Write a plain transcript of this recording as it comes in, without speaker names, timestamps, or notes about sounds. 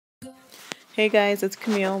Hey guys, it's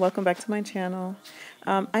Camille. Welcome back to my channel.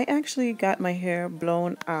 I actually got my hair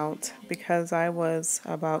blown out because I was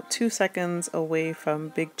about 2 seconds away from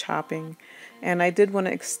big chopping, and I did want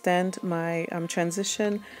to extend my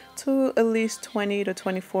transition to at least 20 to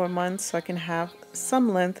 24 months so I can have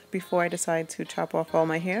some length before I decide to chop off all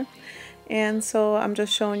my hair. And so I'm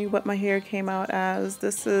just showing you what my hair came out as.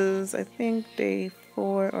 This is, I think, day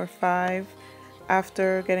 4 or 5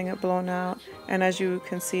 after getting it blown out, and as you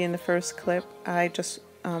can see in the first clip, I just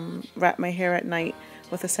wrap my hair at night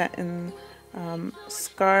with a satin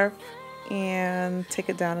scarf and take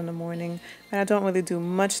it down in the morning. And I don't really do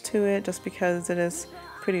much to it just because it is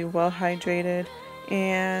pretty well hydrated,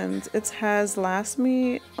 and it has lasted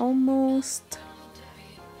me almost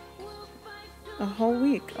a whole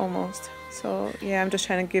week almost. So yeah, I'm just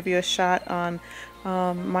trying to give you a shot on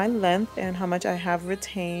my length and how much I have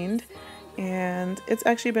retained, and it's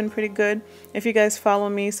actually been pretty good. If you guys follow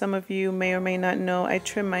me, some of you may or may not know I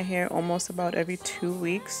trim my hair almost about every 2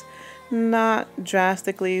 weeks. Not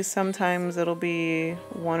drastically, sometimes it'll be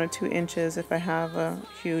 1 or 2 inches if I have a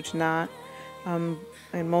huge knot, and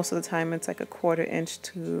most of the time it's like a 1/4 inch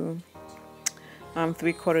to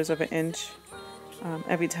 3/4 of an inch.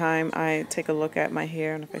 Every time I take a look at my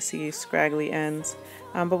hair and if I see scraggly ends.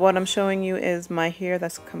 But what I'm showing you is my hair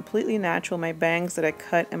that's completely natural, my bangs that I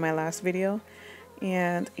cut in my last video.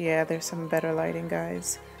 And yeah, there's some better lighting,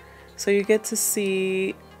 guys. So you get to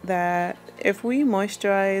see that if we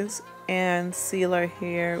moisturize and seal our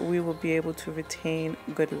hair, we will be able to retain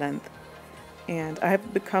good length. And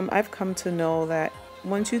I've come to know that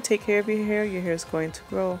once you take care of your hair is going to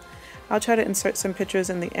grow. I'll try to insert some pictures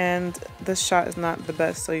in the end. This shot is not the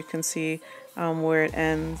best, so you can see where it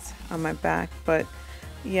ends on my back. But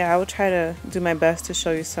yeah, I will try to do my best to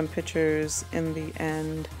show you some pictures in the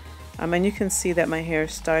end. And you can see that my hair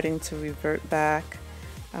is starting to revert back.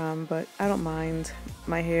 But I don't mind.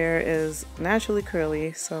 My hair is naturally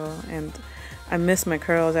curly, and I miss my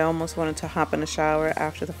curls. I almost wanted to hop in the shower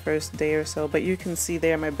after the first day or so. But you can see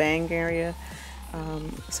there my bang area.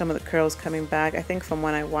 Some of the curls coming back, I think from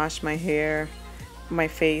when I wash my hair, my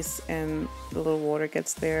face, and the little water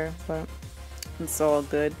gets there, but it's all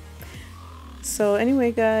good. So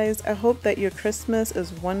anyway guys, I hope that your Christmas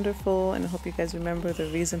is wonderful, and I hope you guys remember the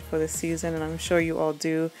reason for the season, and I'm sure you all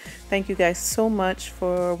do. Thank you guys so much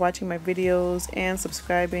for watching my videos and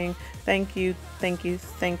subscribing. Thank you, thank you,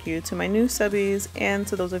 thank you to my new subbies and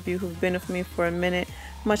to those of you who've been with me for a minute.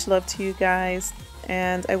 Much love to you guys,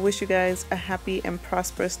 and I wish you guys a happy and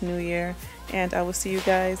prosperous new year, and I will see you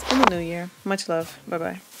guys in the new year. Much love. Bye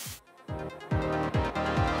bye.